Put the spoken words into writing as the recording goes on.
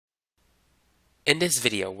In this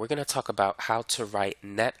video, we're going to talk about how to write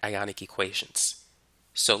net ionic equations.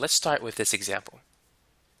 So let's start with this example.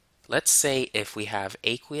 Let's say if we have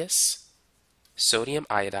aqueous sodium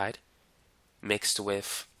iodide mixed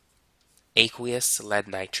with aqueous lead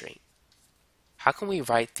nitrate. How can we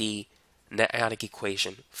write the net ionic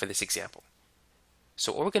equation for this example?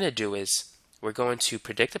 So what we're going to do is we're going to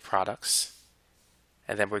predict the products,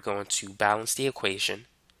 and then we're going to balance the equation,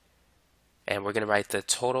 and we're going to write the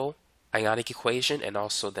total ionic equation and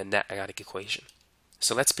also the net ionic equation.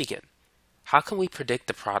 So let's begin. How can we predict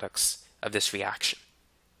the products of this reaction?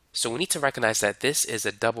 So we need to recognize that this is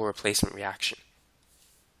a double replacement reaction.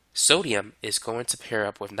 Sodium is going to pair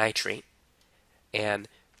up with nitrate, and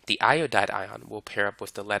the iodide ion will pair up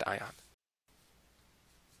with the lead ion.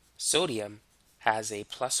 Sodium has a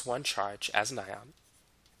 +1 charge as an ion,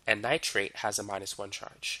 and nitrate has a -1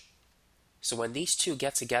 charge. So when these two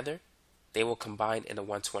get together, they will combine in a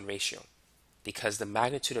 1-to-1 ratio because the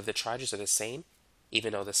magnitude of the charges are the same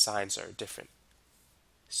even though the signs are different.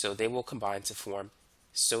 So they will combine to form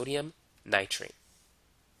sodium nitrate.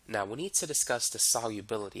 Now we need to discuss the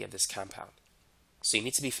solubility of this compound. So you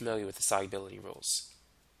need to be familiar with the solubility rules.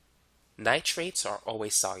 Nitrates are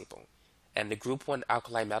always soluble, and the group 1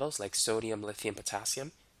 alkali metals like sodium, lithium,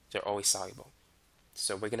 potassium, they're always soluble.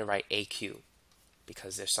 So we're going to write AQ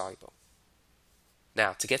because they're soluble.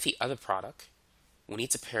 Now, to get the other product, we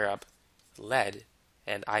need to pair up lead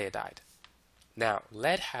and iodide. Now,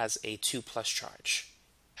 lead has a 2+ charge.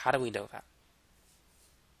 How do we know that?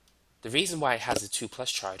 The reason why it has a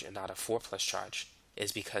 2+ charge and not a 4+ charge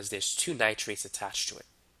is because there's 2 nitrates attached to it,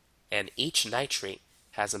 and each nitrate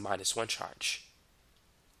has a -1 charge.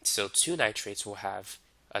 So 2 nitrates will have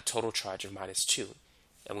a total charge of -2,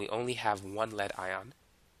 and we only have 1 lead ion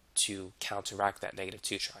to counteract that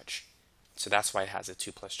 -2 charge. So that's why it has a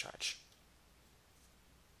 2+ charge.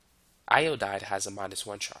 Iodide has a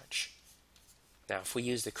 -1 charge. Now, if we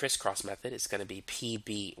use the crisscross method, it's going to be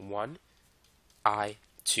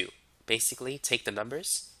Pb1I2. Basically, take the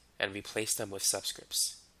numbers and replace them with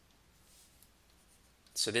subscripts.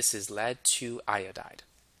 So this is lead 2 iodide.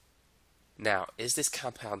 Now, is this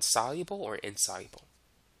compound soluble or insoluble?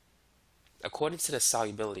 According to the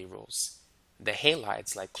solubility rules, the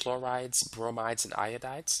halides like chlorides, bromides, and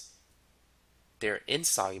iodides, they're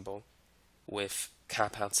insoluble with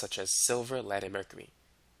compounds such as silver, lead, and mercury.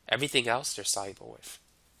 Everything else they're soluble with.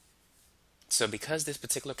 So because this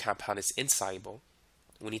particular compound is insoluble,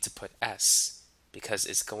 we need to put S because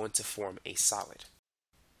it's going to form a solid.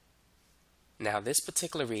 Now this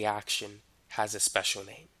particular reaction has a special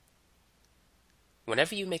name.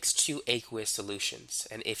 Whenever you mix 2 aqueous solutions,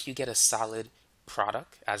 and if you get a solid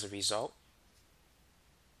product as a result,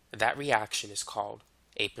 that reaction is called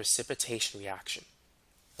a precipitation reaction.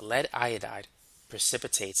 Lead iodide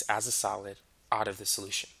precipitates as a solid out of the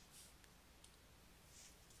solution.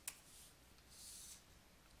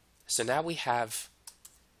 So now we have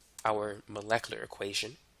our molecular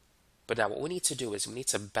equation, but now what we need to do is we need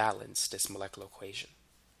to balance this molecular equation.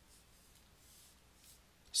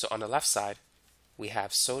 So on the left side, we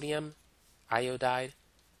have sodium, iodide,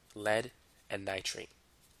 lead, and nitrate.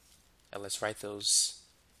 And let's write those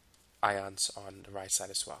ions on the right side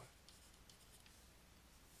as well.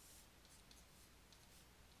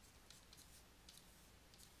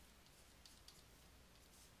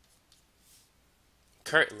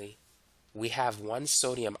 Currently, we have 1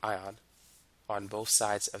 sodium ion on both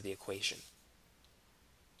sides of the equation.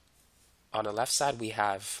 On the left side, we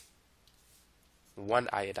have 1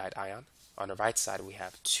 iodide ion. On the right side, we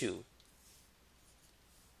have 2.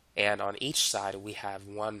 And on each side, we have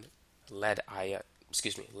 1 lead ion.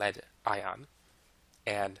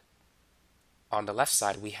 And on the left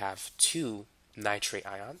side, we have 2 nitrate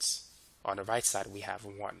ions. On the right side, we have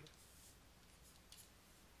 1.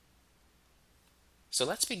 So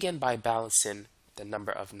let's begin by balancing the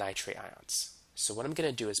number of nitrate ions. So what I'm going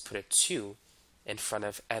to do is put a 2 in front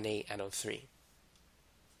of NaNO3.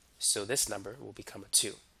 So this number will become a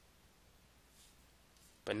 2.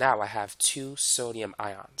 But now I have 2 sodium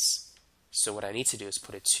ions. So what I need to do is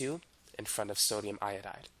put a 2 in front of sodium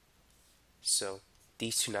iodide. So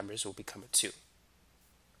these two numbers will become a 2.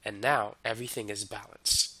 And now everything is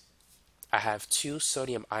balanced. I have 2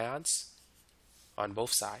 sodium ions on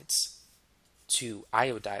both sides, 2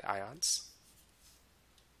 iodide ions,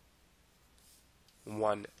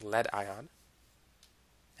 1 lead ion,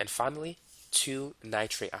 and finally 2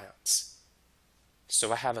 nitrate ions.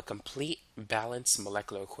 So I have a complete balanced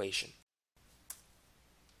molecular equation.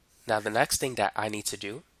 Now the next thing that I need to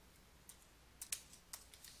do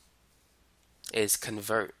is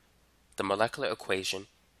convert the molecular equation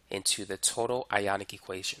into the total ionic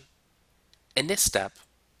equation. In this step,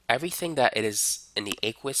 everything that it is in the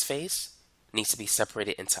aqueous phase needs to be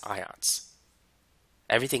separated into ions.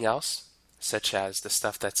 Everything else, such as the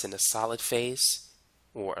stuff that's in a solid phase,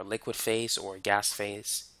 or a liquid phase, or a gas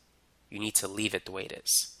phase, you need to leave it the way it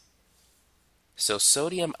is. So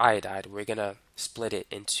sodium iodide, we're going to split it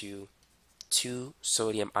into 2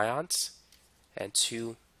 sodium ions and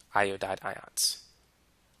 2 iodide ions.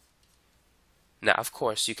 Now, of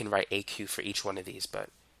course, you can write AQ for each one of these, but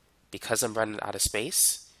because I'm running out of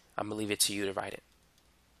space, I'm going to leave it to you to write it.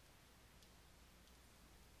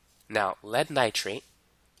 Now, lead nitrate,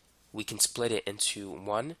 we can split it into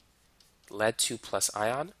 1 lead 2 plus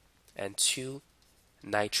ion and 2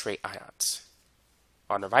 nitrate ions.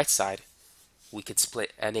 On the right side, we could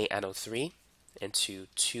split NaNO3 into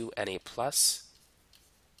 2 Na plus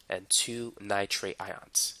and 2 nitrate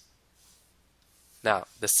ions. Now,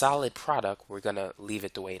 the solid product, we're going to leave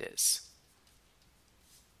it the way it is.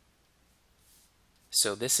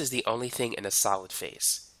 So this is the only thing in a solid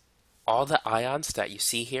phase. All the ions that you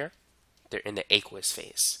see here, they're in the aqueous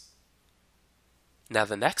phase. Now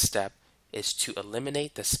the next step is to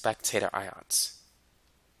eliminate the spectator ions.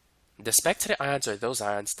 The spectator ions are those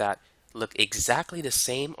ions that look exactly the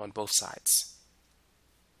same on both sides.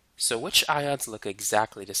 So which ions look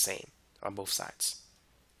exactly the same on both sides?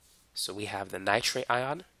 So we have the nitrate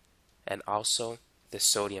ion and also the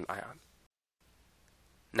sodium ion.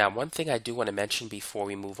 Now, one thing I do want to mention before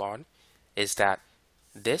we move on is that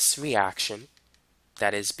this reaction,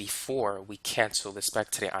 that is before we cancel the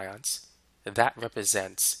spectator ions, that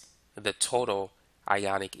represents the total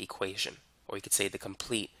ionic equation, or you could say the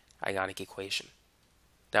complete ionic equation.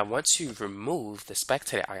 Now, once you remove the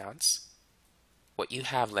spectator ions, what you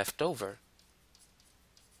have left over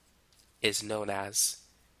is known as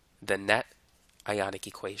the net ionic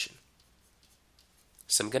equation.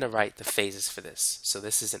 So I'm going to write the phases for this. So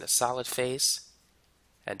this is in a solid phase,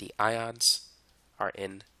 and the ions are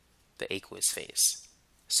in the aqueous phase.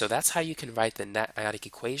 So that's how you can write the net ionic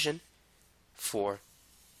equation for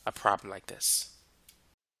a problem like this.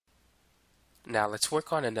 Now let's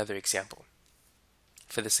work on another example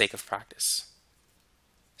for the sake of practice.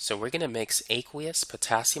 So we're going to mix aqueous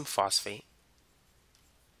potassium phosphate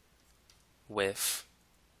with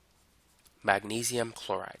magnesium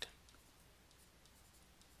chloride.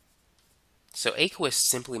 So aqueous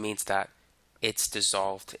simply means that it's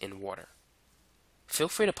dissolved in water. Feel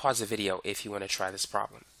free to pause the video if you want to try this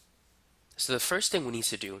problem. So the first thing we need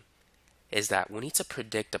to do is that we need to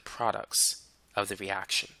predict the products of the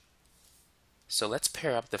reaction. So let's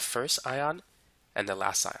pair up the first ion and the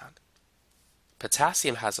last ion.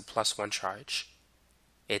 Potassium has a +1 charge.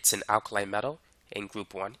 It's an alkali metal in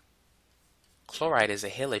group 1. Chloride is a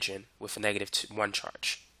halogen with a -1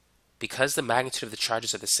 charge. Because the magnitude of the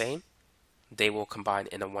charges are the same, they will combine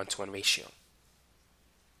in a 1-to-1 ratio.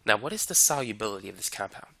 Now, what is the solubility of this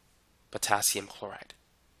compound, potassium chloride?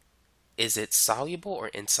 Is it soluble or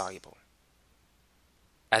insoluble?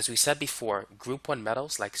 As we said before, group 1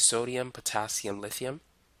 metals like sodium, potassium, lithium,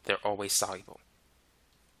 they're always soluble.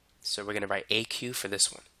 So we're going to write AQ for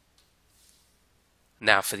this one.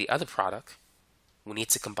 Now, for the other product, we need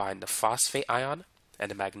to combine the phosphate ion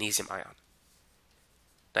and the magnesium ion.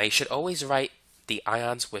 Now, you should always write the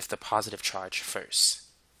ions with the positive charge first,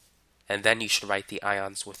 and then you should write the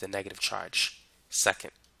ions with the negative charge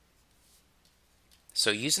second. So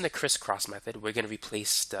using the crisscross method, we're going to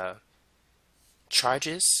replace the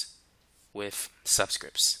charges with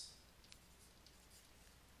subscripts.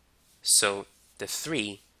 So the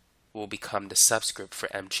 3 will become the subscript for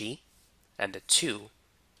Mg, and the 2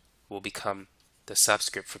 will become the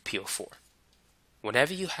subscript for PO4.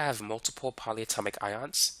 Whenever you have multiple polyatomic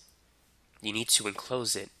ions, you need to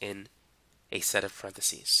enclose it in a set of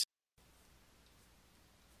parentheses.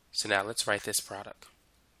 So now let's write this product.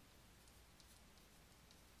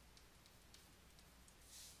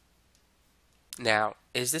 Now,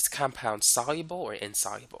 is this compound soluble or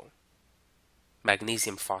insoluble?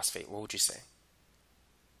 Magnesium phosphate, what would you say?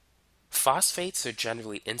 Phosphates are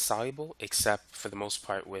generally insoluble, except for the most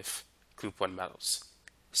part with group 1 metals.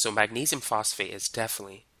 So magnesium phosphate is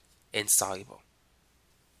definitely insoluble.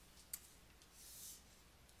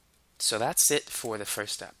 So that's it for the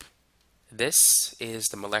first step. This is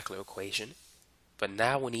the molecular equation, but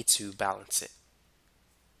now we need to balance it.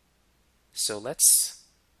 So let's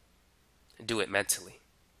do it mentally.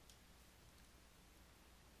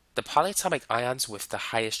 The polyatomic ions with the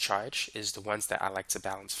highest charge is the ones that I like to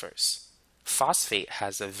balance first. Phosphate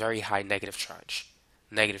has a very high negative charge,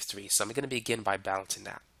 -3, so I'm going to begin by balancing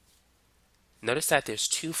that. Notice that there's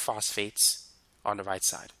 2 phosphates on the right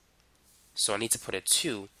side, so I need to put a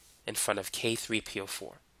 2 in front of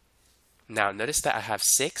K3PO4. Now notice that I have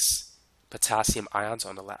 6 potassium ions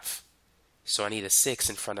on the left. So I need a 6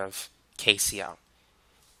 in front of KCl,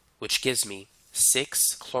 which gives me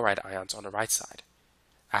 6 chloride ions on the right side.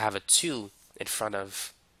 I have a 2 in front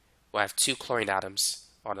of, well, I have 2 chlorine atoms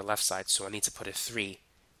on the left side, so I need to put a 3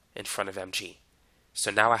 in front of Mg.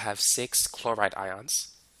 So now I have 6 chloride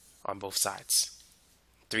ions on both sides.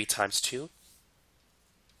 3 times 2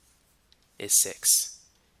 is 6.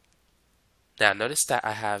 Now notice that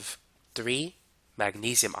I have 3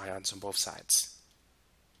 magnesium ions on both sides.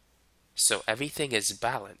 So everything is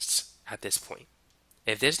balanced at this point.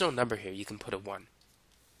 If there's no number here, you can put a 1,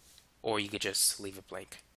 or you could just leave it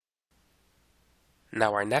blank.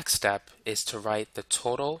 Now our next step is to write the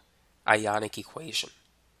total ionic equation.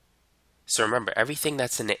 So remember, everything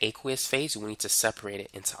that's in the aqueous phase, we need to separate it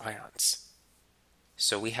into ions.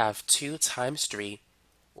 So we have 2 times 3,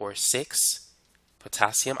 or 6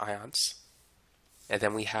 potassium ions, and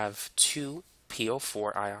then we have 2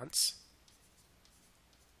 PO4 ions,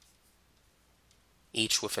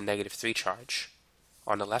 each with a -3 charge.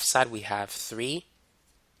 On the left side, we have 3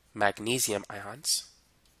 magnesium ions,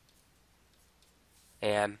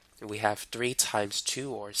 and we have 3 times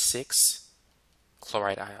 2, or 6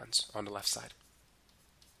 chloride ions on the left side.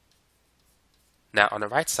 Now on the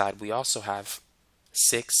right side, we also have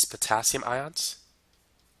 6 potassium ions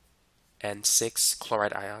and 6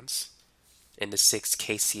 chloride ions in the 6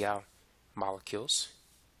 KCl molecules.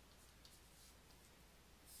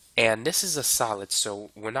 And this is a solid,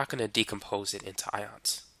 so we're not going to decompose it into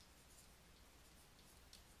ions.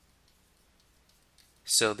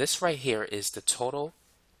 So this right here is the total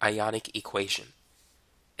ionic equation.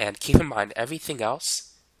 And keep in mind, everything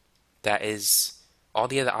else, that is, all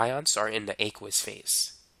the other ions are in the aqueous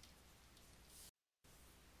phase.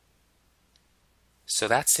 So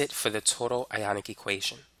that's it for the total ionic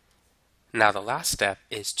equation. Now the last step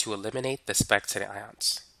is to eliminate the spectator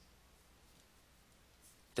ions.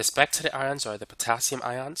 The spectator ions are the potassium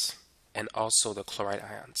ions and also the chloride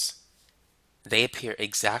ions. They appear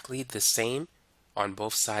exactly the same on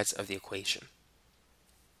both sides of the equation.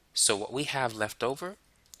 So what we have left over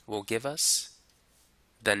will give us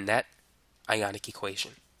the net ionic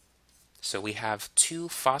equation. So we have 2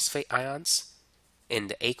 phosphate ions in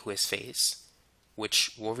the aqueous phase,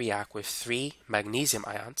 which will react with 3 magnesium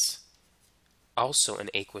ions, also in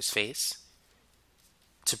aqueous phase,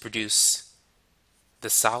 to produce the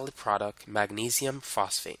solid product magnesium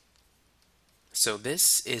phosphate. So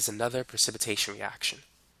this is another precipitation reaction.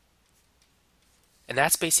 And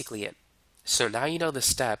that's basically it. So now you know the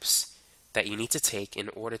steps that you need to take in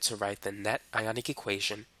order to write the net ionic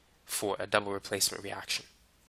equation for a double replacement reaction.